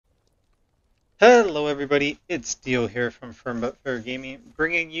Hello everybody, it's Dio here from Firm But Fair Gaming,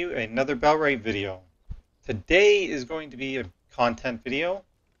 bringing you another Bellwright video. Today is going to be a content video.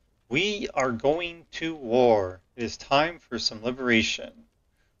 We are going to war. It is time for some liberation.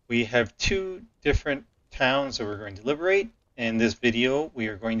 We have two different towns that we're going to liberate. In this video, we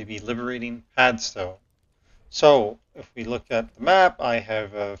are going to be liberating Padstow. So, if we look at the map, I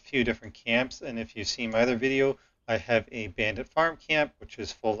have a few different camps, and if you see my other video, I have a bandit farm camp, which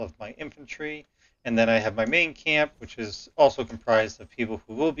is full of my infantry, and then I have my main camp, which is also comprised of people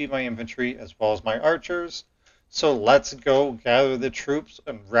who will be my infantry, as well as my archers. So let's go gather the troops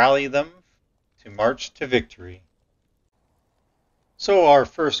and rally them to march to victory. So our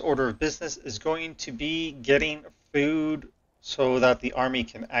first order of business is going to be getting food so that the army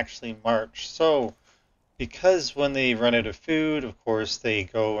can actually march. So because when they run out of food, of course, they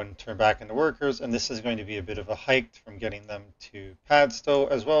go and turn back into workers, and this is going to be a bit of a hike from getting them to Padstow,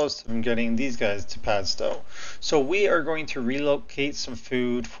 as well as from getting these guys to Padstow. So we are going to relocate some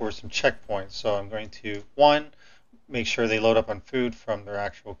food for some checkpoints. So I'm going to, one, make sure they load up on food from their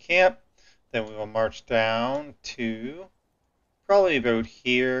actual camp. Then we will march down to probably about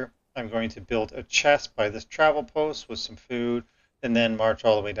here. I'm going to build a chest by this travel post with some food, and then march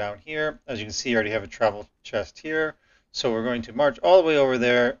all the way down here. As you can see, I already have a travel chest here. So we're going to march all the way over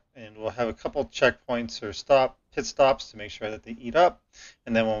there, and we'll have a couple checkpoints or pit stops to make sure that they eat up.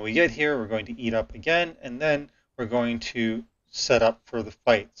 And then when we get here, we're going to eat up again, and then we're going to set up for the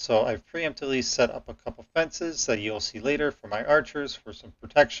fight. So I've preemptively set up a couple fences that you'll see later for my archers for some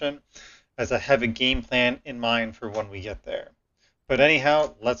protection, as I have a game plan in mind for when we get there. But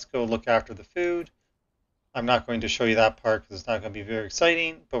anyhow, let's go look after the food. I'm not going to show you that part because it's not going to be very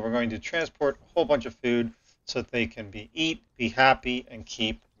exciting, but we're going to transport a whole bunch of food so that they can eat, be happy, and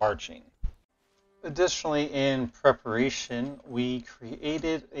keep marching. Additionally, in preparation, we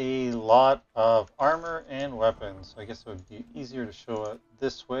created a lot of armor and weapons. So I guess it would be easier to show it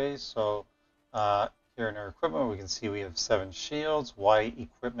this way. So here in our equipment, we can see we have 7 shields. Why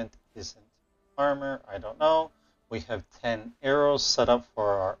equipment isn't armor, I don't know. We have 10 arrows set up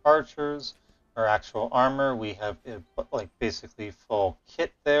for our archers. Our actual armor, we have like basically full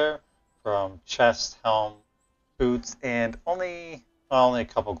kit there, from chest, helm, boots, and only a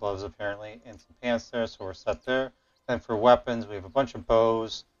couple gloves apparently, and some pants there, so we're set there. Then for weapons, we have a bunch of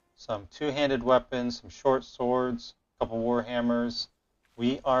bows, some two-handed weapons, some short swords, a couple war hammers.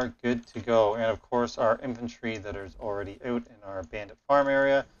 We are good to go. And of course, our infantry that is already out in our bandit farm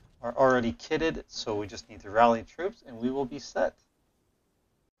area are already kitted, so we just need to rally troops and we will be set.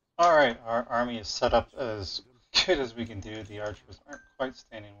 Alright, our army is set up as good as we can do. The archers aren't quite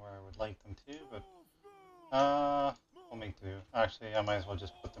standing where I would like them to, but we'll make do. Actually, I might as well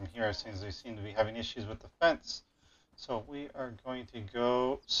just put them here since they seem to be having issues with the fence. So we are going to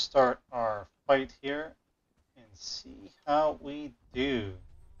go start our fight here and see how we do.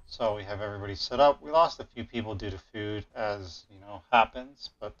 So we have everybody set up. We lost a few people due to food, as you know happens,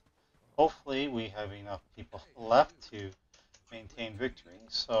 but hopefully we have enough people left to maintain victory.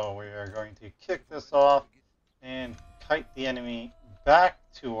 So we are going to kick this off and kite the enemy back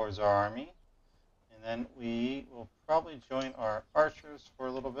towards our army, and then we will probably join our archers for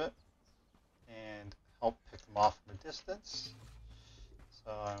a little bit and help pick them off from a distance.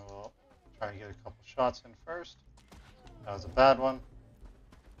 So I will try to get a couple shots in first. That was a bad one.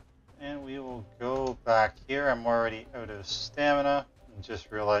 And we will go back here. I'm already out of stamina and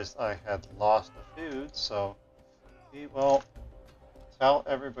just realized I had lost the food, so we will tell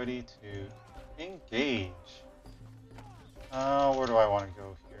everybody to engage. Where do I want to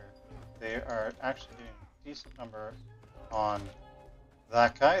go here? They are actually doing a decent number on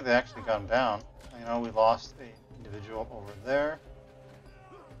that guy. They actually got him down. I know we lost an individual over there.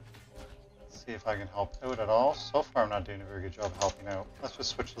 Let's see if I can help out at all. So far I'm not doing a very good job helping out. Let's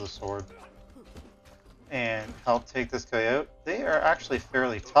just switch to the sword and help take this guy out. They are actually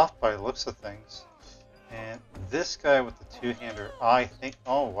fairly tough by the looks of things. And this guy with the two-hander, I think,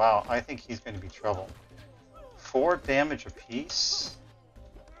 oh wow, I think he's going to be trouble. 4 damage apiece.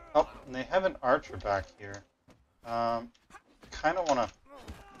 Oh, and they have an archer back here. Kind of want to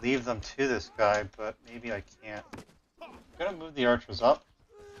leave them to this guy, but maybe I can't. I'm going to move the archers up,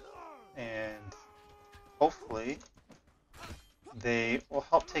 and hopefully they will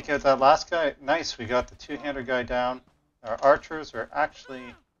help take out that last guy. Nice, we got the two-hander guy down. Our archers are actually,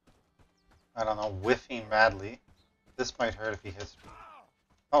 I don't know, whiffing madly. This might hurt if he hits me.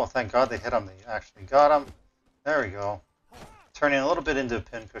 Oh, thank God they hit him. They actually got him. There we go. Turning a little bit into a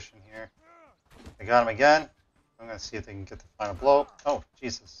pincushion here. I got him again. I'm going to see if they can get the final blow. Oh,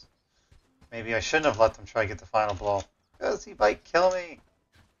 Jesus. Maybe I shouldn't have let them try to get the final blow, because he might kill me.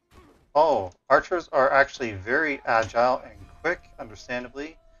 Oh, archers are actually very agile and quick,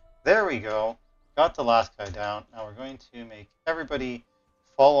 understandably. There we go. Got the last guy down. Now we're going to make everybody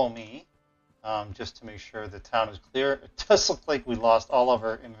follow me, just to make sure the town is clear. It does look like we lost all of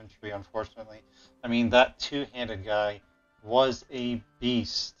our infantry, unfortunately. I mean, that two-handed guy was a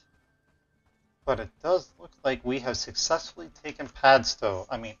beast. But it does look like we have successfully taken Padstow.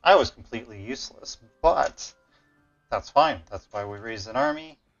 I mean, I was completely useless, but that's fine. That's why we raised an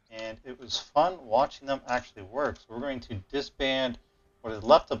army, and it was fun watching them actually work. So we're going to disband what is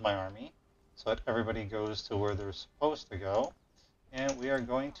left of my army so that everybody goes to where they're supposed to go. And we are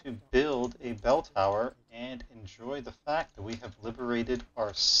going to build a bell tower and enjoy the fact that we have liberated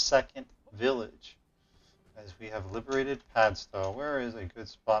our second village. As we have liberated Padstow. Where is a good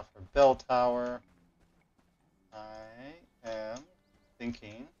spot for bell tower? I am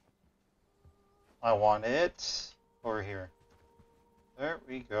thinking I want it over here. There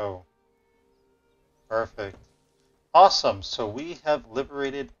we go. Perfect. Awesome. So we have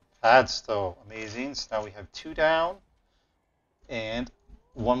liberated Padstow. Amazing. So now we have 2 down and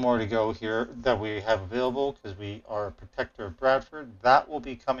 1 more to go here that we have available because we are a protector of Bradford. That will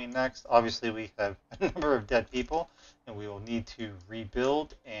be coming next. Obviously, we have a number of dead people and we will need to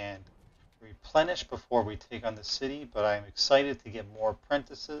rebuild and replenish before we take on the city, but I'm excited to get more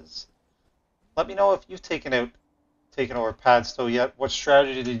apprentices. Let me know if you've taken over Padstow yet. What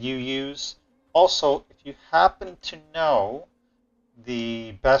strategy did you use? Also, if you happen to know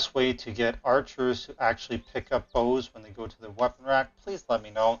the best way to get archers to actually pick up bows when they go to the weapon rack, please let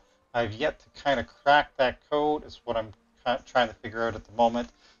me know. I've yet to kind of crack that code. It's what I'm trying to figure out at the moment.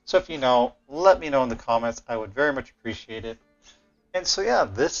 So if you know, let me know in the comments. I would very much appreciate it. And so yeah,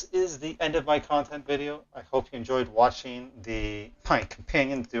 this is the end of my content video. I hope you enjoyed watching my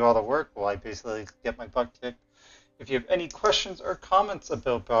companions do all the work while I basically get my butt kicked. If you have any questions or comments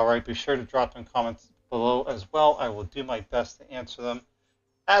about Bellwright, be sure to drop them in comments below as well. I will do my best to answer them.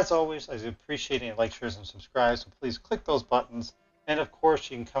 As always, I appreciate any likes, shares, and subscribes, so please click those buttons. And of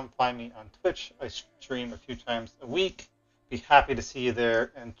course, you can come find me on Twitch. I stream a few times a week. Be happy to see you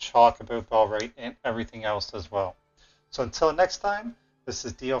there and talk about Bellwright and everything else as well. So until next time, this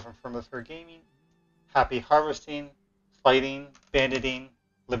is Dio from Firm Gaming. Happy harvesting, fighting, banditing,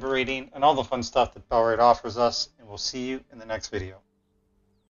 liberating, and all the fun stuff that Bellwright offers us, and we'll see you in the next video.